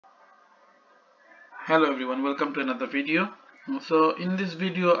Hello everyone, welcome to another video. So in this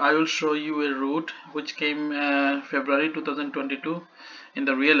video I will show you a route which came February 2022 in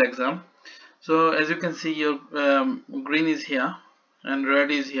the real exam. So as you can see, your green is here and red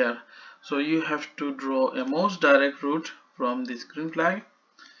is here. So you have to draw a most direct route from this green flag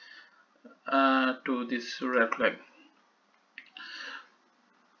to this red flag.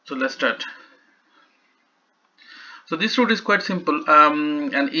 So let's start. So this route is quite simple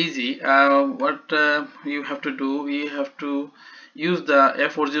and easy. What you have to do, you have to use the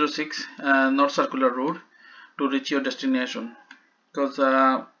F406 North Circular Road to reach your destination. Because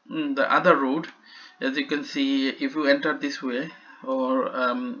the other route, as you can see, if you enter this way or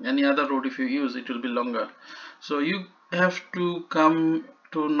any other road, if you use, it will be longer. So you have to come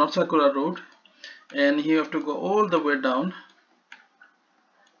to North Circular Road, and you have to go all the way down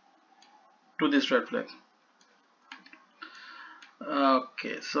to this red flag.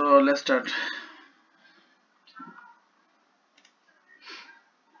 Okay, so let's start.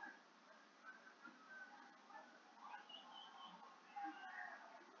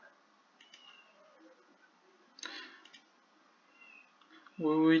 We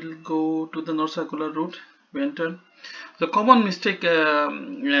will go to the North Circular route. We enter. The common mistake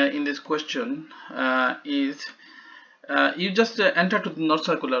in this question is you just enter to the North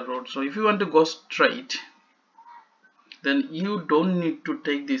Circular road. So if you want to go straight, then you don't need to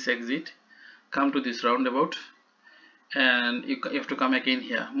take this exit, come to this roundabout, and you have to come again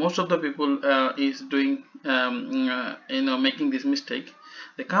here. Most of the people is doing making this mistake.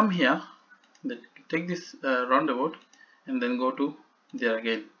 They come here, they take this roundabout, and then go to there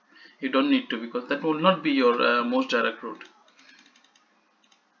again. You don't need to, because that will not be your most direct route.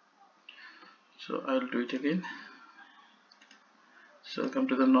 So I'll do it again. So come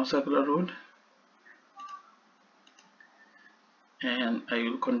to the North Circular road, and I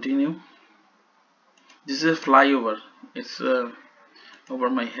will continue. This is a flyover, it's over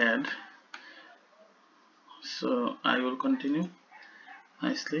my head, so I will continue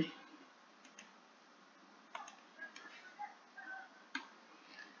nicely.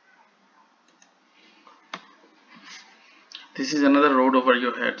 This is another road over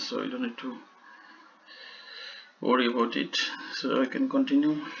your head, so you don't need to worry about it. So I can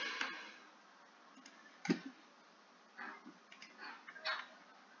continue.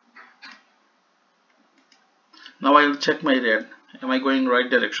 Now I will check my red. Am I going right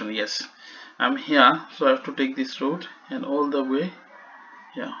direction? Yes, I'm here, so I have to take this road and all the way.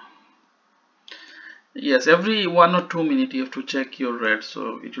 Yeah. Yes, every 1 or 2 minutes you have to check your red,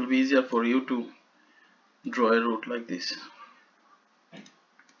 so it will be easier for you to draw a route like this.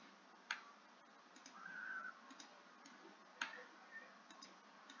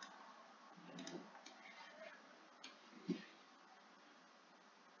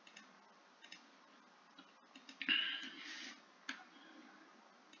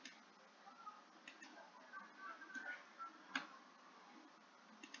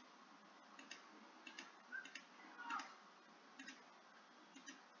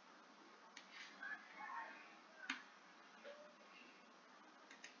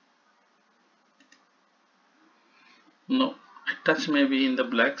 No, I touch maybe in the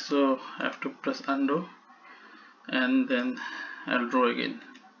black, so I have to press undo and then I'll draw again.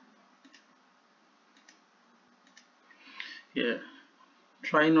 Yeah,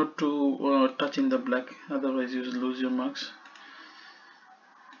 try not to touch in the black, otherwise you will lose your marks.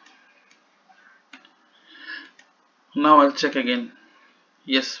 Now I'll check again.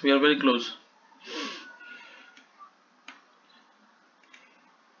 Yes, we are very close.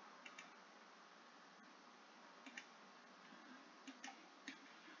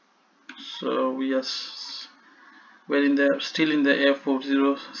 So we're still in the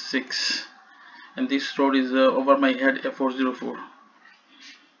F406, and this road is over my head, F404.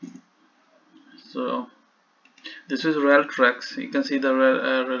 So this is rail tracks. You can see the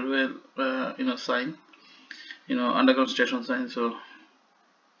railway sign, underground station sign. So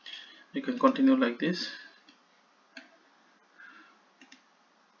you can continue like this.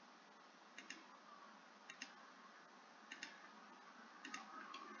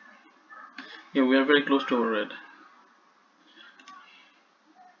 Yeah, we are very close to our red.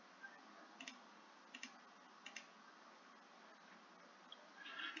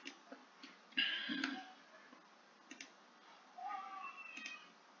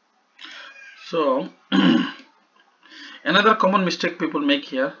 So another common mistake people make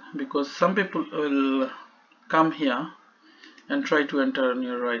here, because some people will come here and try to enter on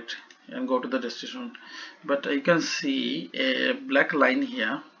your right and go to the destination, but I can see a black line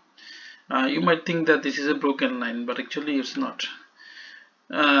here. You might think that this is a broken line, but actually it's not.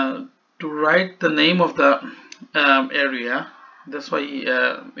 to write the name of the area. That's why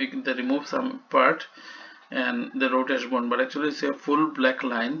they remove some part and the road has gone, but actually it's a full black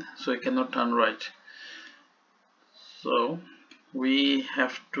line, so it cannot turn right. So we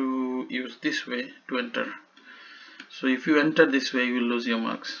have to use this way to enter. So if you enter this way, you will lose your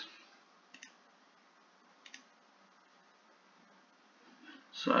marks.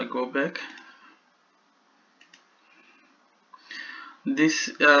 So I go back. This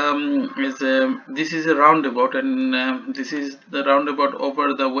is a roundabout, and this is the roundabout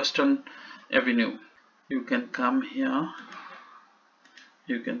over the Western Avenue. You can come here.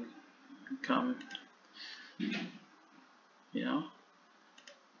 You can come here,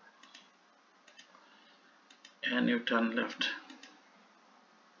 and you turn left.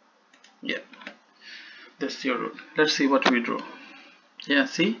 Yeah, that's your route. Let's see what we draw. Yeah,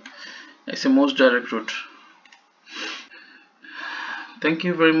 see, it's a most direct route. Thank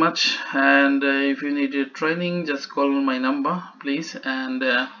you very much, and if you need a training, just call my number please, and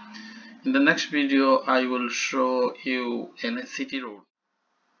in the next video I will show you a city road.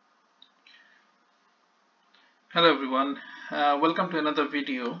 Hello everyone, welcome to another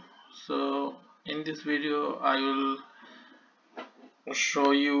video. So in this video I will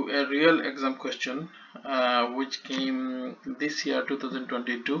show you a real exam question which came this year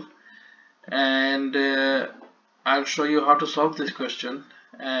 2022, and I'll show you how to solve this question.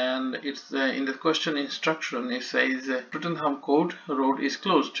 And it's in the question instruction it says Tottenham Court Road is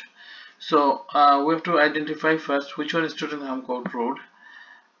closed. So we have to identify first which one is Tottenham Court Road,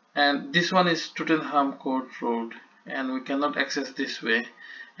 and this one is Tottenham Court Road, and we cannot access this way,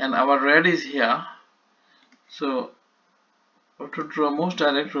 and our red is here. So we have to draw most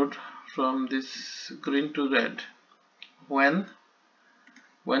direct route from this green to red when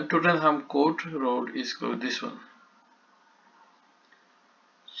Tottenham Court Road is closed, this one.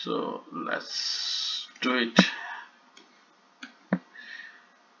 So let's do it.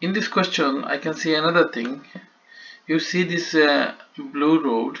 In this question I can see another thing. You see this blue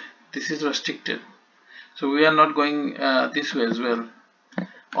road, this is restricted, so we are not going this way as well.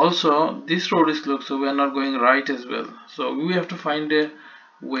 Also this road is closed, so we are not going right as well. So we have to find a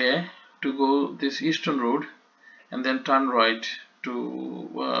way to go this eastern road and then turn right to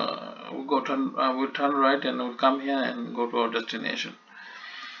we'll turn right and we'll come here and go to our destination.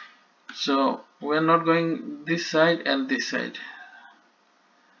 So we are not going this side and this side,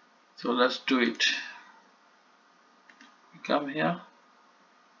 so let's do it. We come here,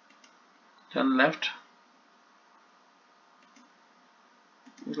 turn left,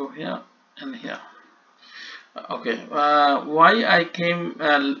 go here and here. Okay, why I came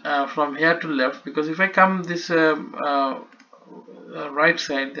from here to left? Because if I come this right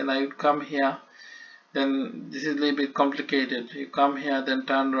side, then I would come here. Then this is a little bit complicated. You come here, then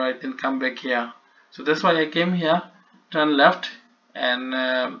turn right, then come back here. So that's why I came here, turn left, and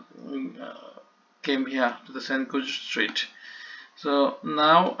came here to the St. George Street. So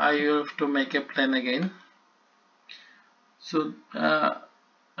now I have to make a plan again. So I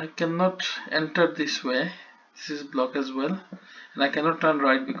cannot enter this way. This is blocked as well, and I cannot turn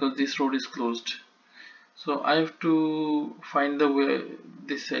right because this road is closed. So I have to find the way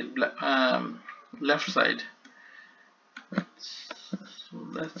this side, left side. So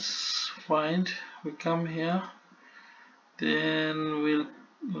let's find. We come here, then we'll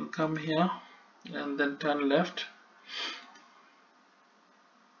come here and then turn left.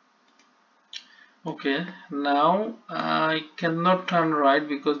 Okay, now I cannot turn right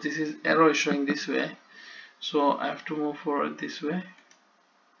because this is arrow is showing this way, so I have to move forward this way.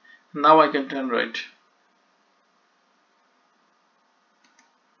 Now I can turn right.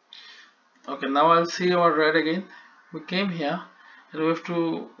 Okay, now I'll see our red again. We came here and we have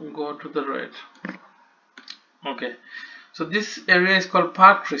to go to the red. Okay, so this area is called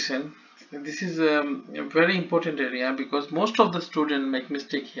Park Crescent. This is a very important area because most of the students make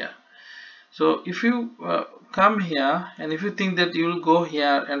mistake here. So if you come here and if you think that you will go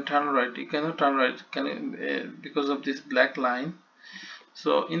here and turn right, you cannot turn right because of this black line.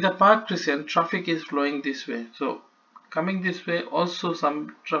 So in the Park Crescent, traffic is flowing this way. So coming this way, also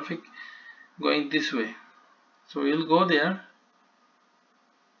some traffic going this way. So we'll go there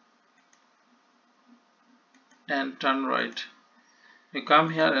and turn right. We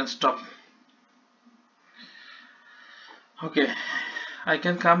come here and stop. Okay, I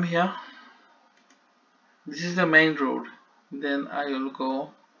can come here. This is the main road. Then I will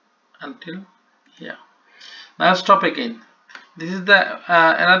go until here. Now stop again. This is the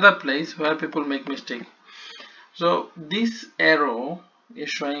another place where people make mistake. So this arrow is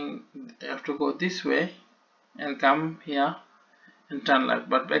showing I have to go this way and come here and turn left.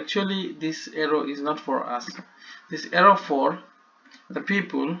 But actually this arrow is not for us. This arrow for the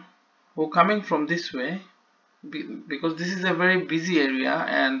people who are coming from this way, because this is a very busy area,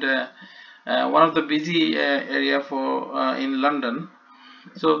 and one of the busy area for in London.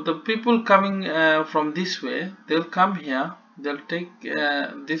 So the people coming from this way, they'll come here, they'll take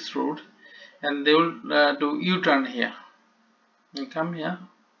this road, and they will do U-turn here. They come here,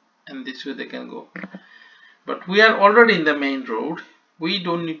 and this way they can go. But we are already in the main road. We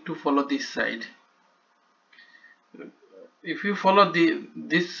don't need to follow this side. If you follow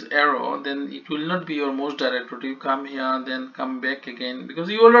this arrow, then it will not be your most direct route. You come here, then come back again, because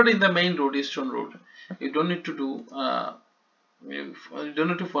you already in the main road, Eastern Road. You don't need to do you don't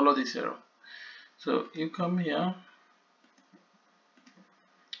need to follow this arrow. So you come here,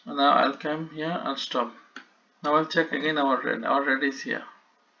 and now I'll come here and stop. Now I'll check again our red. Our red is here.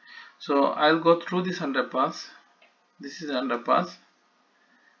 So I'll go through this underpass. This is the underpass,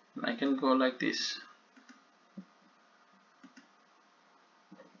 and I can go like this.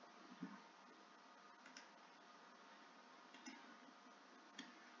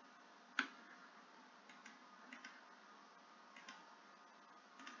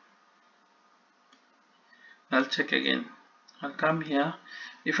 I'll check again. I'll come here.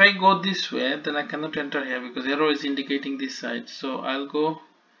 If I go this way, then I cannot enter here because arrow is indicating this side. So I'll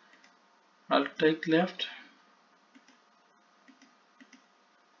take left,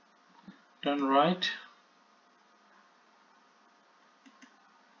 turn right,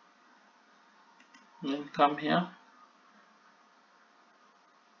 then come here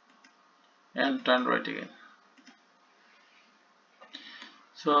and turn right again.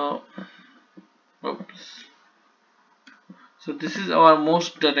 So oops. So this is our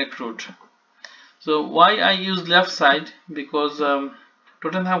most direct route. So why I use left side? Because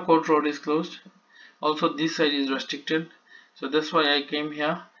Tottenham Court Road is closed. Also this side is restricted. So that's why I came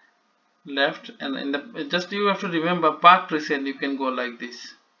here left, and in the just you have to remember park recent you can go like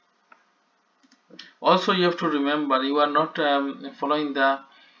this. Also you have to remember you are not following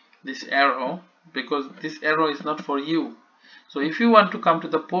this arrow, because this arrow is not for you. So if you want to come to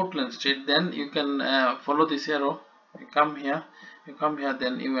the Portland Street, then you can follow this arrow. You come here,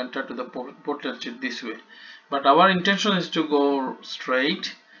 then you enter to the Portland Street this way. But our intention is to go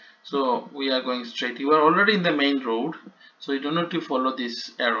straight, so we are going straight. You are already in the main road, so you don't need to follow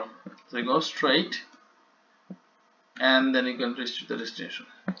this arrow. So you go straight, and then you can reach to the destination.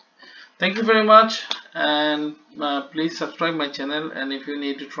 Thank you very much, and please subscribe my channel, and if you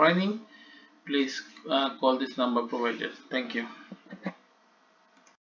need training, please call this number provided. Thank you.